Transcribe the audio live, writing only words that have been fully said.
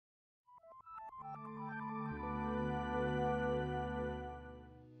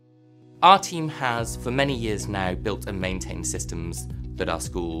Our team has, for many years now, built and maintained systems that our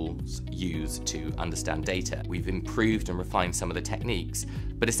schools use to understand data. We've improved and refined some of the techniques,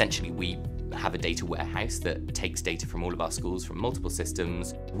 but essentially we have a data warehouse that takes data from all of our schools from multiple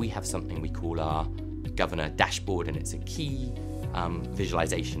systems. We have something we call our Governor dashboard, and it's a key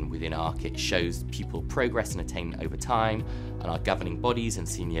visualization within Ark. It shows pupil progress and attainment over time, and our governing bodies and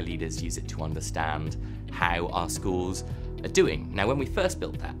senior leaders use it to understand how our schools are doing. Now, when we first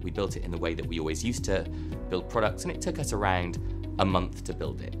built that, we built it in the way that we always used to build products, and it took us around a month to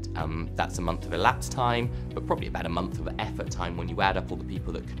build it. That's a month of elapsed time, but probably about a month of effort time when you add up all the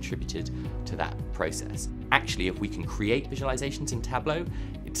people that contributed to that process. Actually, if we can create visualizations in Tableau,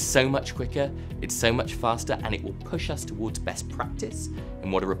 it's so much quicker, it's so much faster, and it will push us towards best practice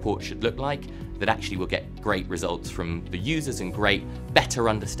and what a report should look like, that actually we'll get great results from the users and better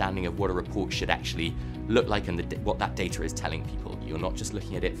understanding of what a report should actually look like and what that data is telling people. You're not just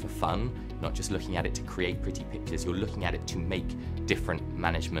looking at it for fun, not just looking at it to create pretty pictures, you're looking at it to make different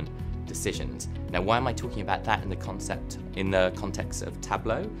management decisions. Now, why am I talking about that in the context of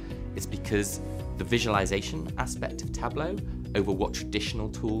Tableau? It's because the visualization aspect of Tableau over what traditional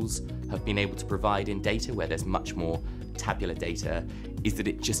tools have been able to provide in data, where there's much more tabular data, is that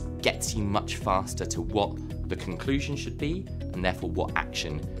it just gets you much faster to what the conclusion should be and therefore what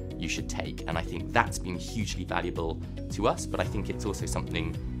action you should take. And I think that's been hugely valuable to us, but I think it's also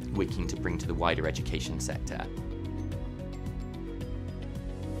something we're keen to bring to the wider education sector.